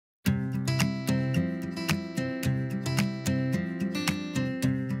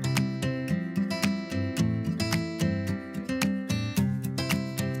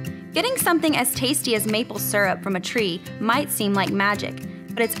Getting something as tasty as maple syrup from a tree might seem like magic,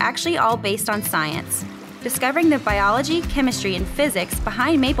 but it's actually all based on science. Discovering the biology, chemistry, and physics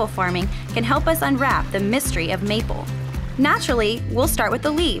behind maple farming can help us unwrap the mystery of maple. Naturally, we'll start with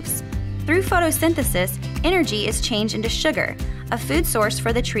the leaves. Through photosynthesis, energy is changed into sugar, a food source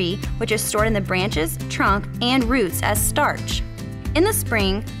for the tree, which is stored in the branches, trunk, and roots as starch. In the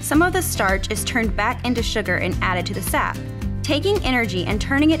spring, some of the starch is turned back into sugar and added to the sap. Taking energy and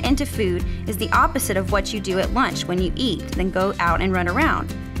turning it into food is the opposite of what you do at lunch when you eat, then go out and run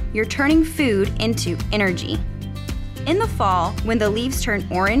around. You're turning food into energy. In the fall, when the leaves turn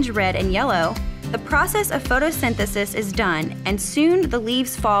orange, red, and yellow, the process of photosynthesis is done, and soon the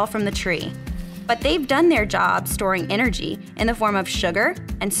leaves fall from the tree. But they've done their job storing energy in the form of sugar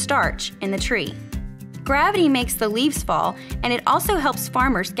and starch in the tree. Gravity makes the leaves fall, and it also helps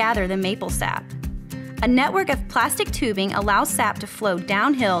farmers gather the maple sap. A network of plastic tubing allows sap to flow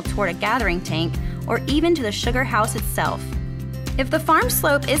downhill toward a gathering tank or even to the sugar house itself. If the farm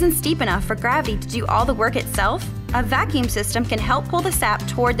slope isn't steep enough for gravity to do all the work itself, a vacuum system can help pull the sap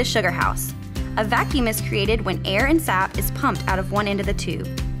toward the sugar house. A vacuum is created when air and sap is pumped out of one end of the tube.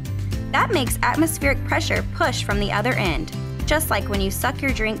 That makes atmospheric pressure push from the other end, just like when you suck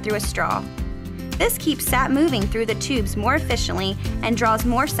your drink through a straw. This keeps sap moving through the tubes more efficiently and draws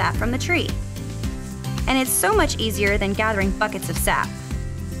more sap from the tree. And it's so much easier than gathering buckets of sap.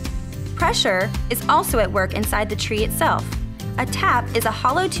 Pressure is also at work inside the tree itself. A tap is a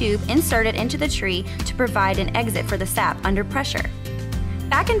hollow tube inserted into the tree to provide an exit for the sap under pressure.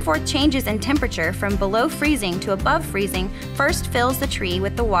 Back and forth changes in temperature from below freezing to above freezing first fills the tree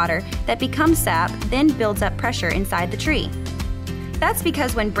with the water that becomes sap, then builds up pressure inside the tree. That's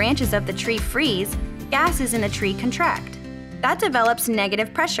because when branches of the tree freeze, gases in the tree contract. That develops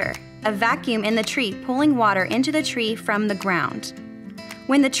negative pressure, a vacuum in the tree pulling water into the tree from the ground.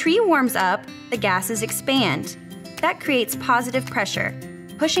 When the tree warms up, the gases expand. That creates positive pressure,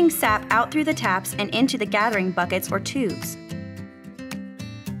 pushing sap out through the taps and into the gathering buckets or tubes.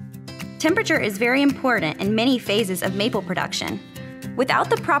 Temperature is very important in many phases of maple production. Without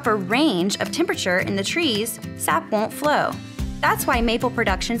the proper range of temperature in the trees, sap won't flow. That's why maple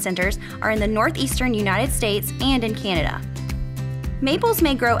production centers are in the northeastern United States and in Canada. Maples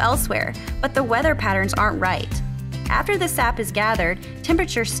may grow elsewhere, but the weather patterns aren't right. After the sap is gathered,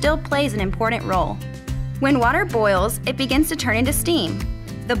 temperature still plays an important role. When water boils, it begins to turn into steam.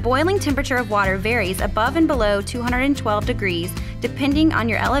 The boiling temperature of water varies above and below 212 degrees depending on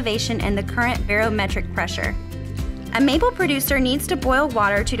your elevation and the current barometric pressure. A maple producer needs to boil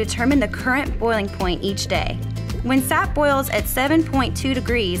water to determine the current boiling point each day. When sap boils at 7.2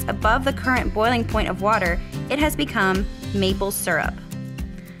 degrees above the current boiling point of water, it has become maple syrup.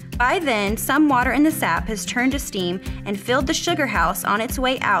 By then, some water in the sap has turned to steam and filled the sugar house on its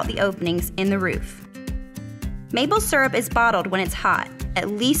way out the openings in the roof. Maple syrup is bottled when it's hot, at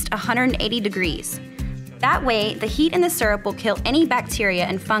least 180 degrees. That way, the heat in the syrup will kill any bacteria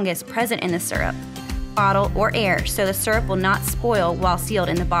and fungus present in the syrup, bottle, or air, so the syrup will not spoil while sealed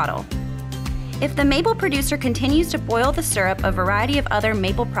in the bottle. If the maple producer continues to boil the syrup, a variety of other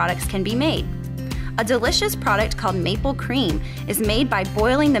maple products can be made. A delicious product called maple cream is made by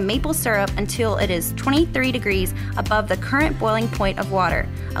boiling the maple syrup until it is 23 degrees above the current boiling point of water,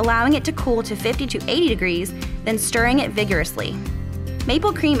 allowing it to cool to 50 to 80 degrees, then stirring it vigorously.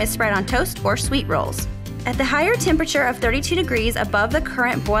 Maple cream is spread on toast or sweet rolls. At the higher temperature of 32 degrees above the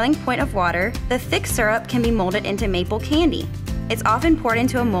current boiling point of water, the thick syrup can be molded into maple candy. It's often poured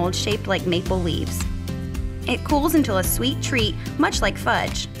into a mold shaped like maple leaves. It cools until a sweet treat, much like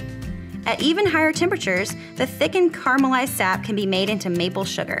fudge. At even higher temperatures, the thickened caramelized sap can be made into maple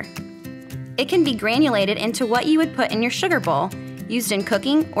sugar. It can be granulated into what you would put in your sugar bowl, used in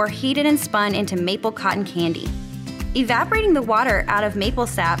cooking, or heated and spun into maple cotton candy. Evaporating the water out of maple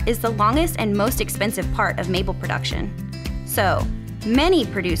sap is the longest and most expensive part of maple production. So, many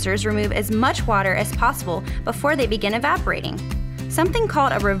producers remove as much water as possible before they begin evaporating. Something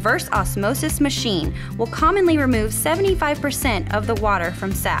called a reverse osmosis machine will commonly remove 75% of the water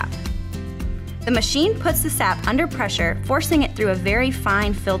from sap. The machine puts the sap under pressure, forcing it through a very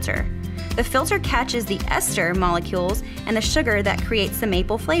fine filter. The filter catches the ester molecules and the sugar that creates the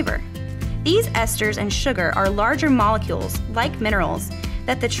maple flavor. These esters and sugar are larger molecules, like minerals,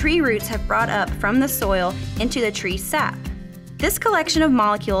 that the tree roots have brought up from the soil into the tree's sap. This collection of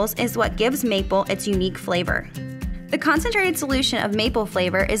molecules is what gives maple its unique flavor. The concentrated solution of maple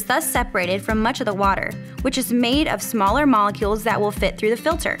flavor is thus separated from much of the water, which is made of smaller molecules that will fit through the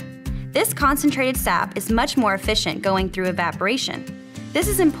filter. This concentrated sap is much more efficient going through evaporation. This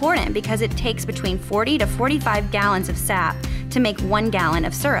is important because it takes between 40 to 45 gallons of sap to make 1 gallon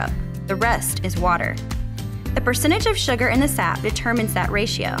of syrup. The rest is water. The percentage of sugar in the sap determines that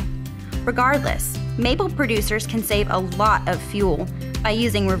ratio. Regardless, maple producers can save a lot of fuel by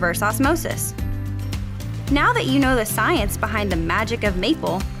using reverse osmosis. Now that you know the science behind the magic of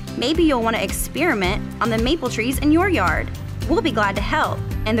maple, maybe you'll want to experiment on the maple trees in your yard. We'll be glad to help,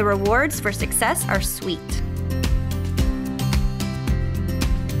 and the rewards for success are sweet.